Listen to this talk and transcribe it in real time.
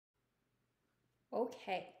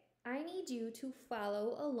Okay, I need you to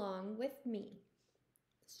follow along with me.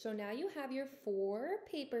 So now you have your 4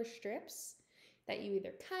 paper strips that you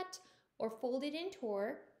either cut or folded and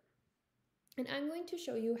tore. And I'm going to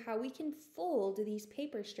show you how we can fold these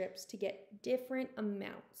paper strips to get different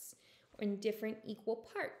amounts in different equal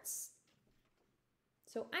parts.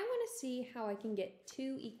 So I want to see how I can get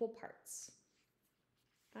 2 equal parts.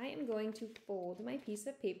 I am going to fold my piece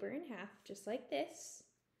of paper in half just like this.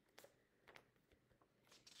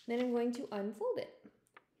 Then I'm going to unfold it.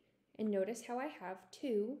 And notice how I have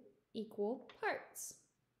 2 equal parts.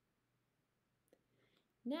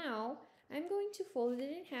 Now I'm going to fold it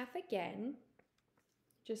in half again,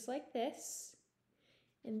 just like this.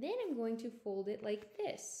 And then I'm going to fold it like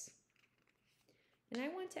this. And I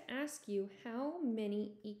want to ask you, how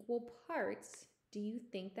many equal parts do you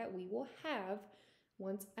think that we will have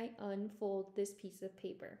once I unfold this piece of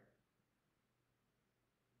paper?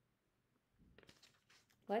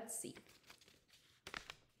 Let's see.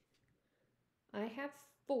 I have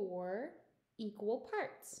 4 equal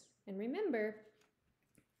parts. And remember,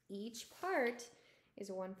 each part is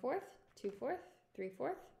 1/4, 2/4,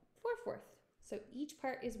 3/4, 4/4. So each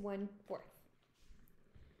part is 1/4.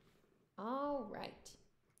 All right.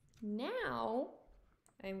 Now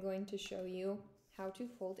I'm going to show you how to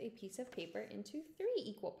fold a piece of paper into 3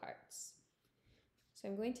 equal parts. So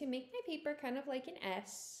I'm going to make my paper kind of like an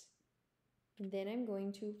S, and then I'm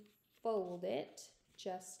going to fold it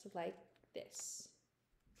just like this.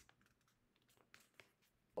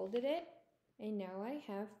 Folded it, and now I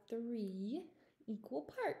have 3 equal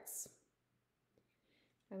parts.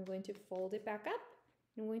 I'm going to fold it back up,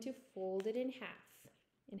 and I'm going to fold it in half.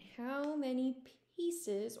 And how many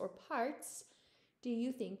pieces or parts do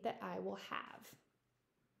you think that I will have?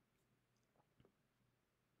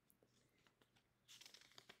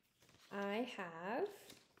 I have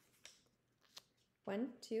 1,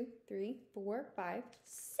 2, 3, 4, 5,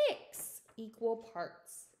 6 equal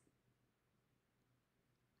parts.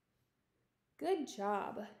 Good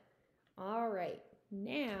job. All right,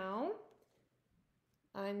 now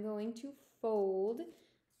I'm going to fold a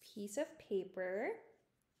piece of paper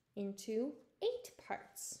into 8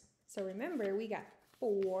 parts. So remember, we got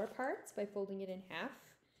 4 parts by folding it in half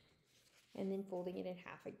and then folding it in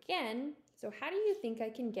half again. So how do you think I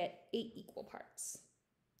can get 8 equal parts?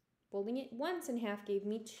 Folding it once in half gave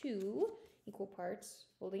me 2 equal parts.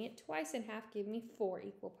 Folding it twice in half gave me 4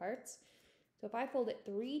 equal parts. So if I fold it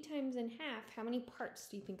 3 times in half, how many parts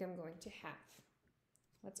do you think I'm going to have?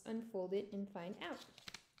 Let's unfold it and find out.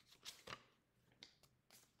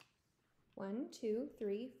 1, 2,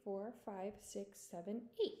 3, 4, 5, 6, 7,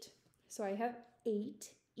 8. So I have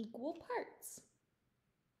 8 equal parts.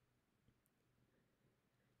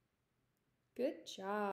 Good job.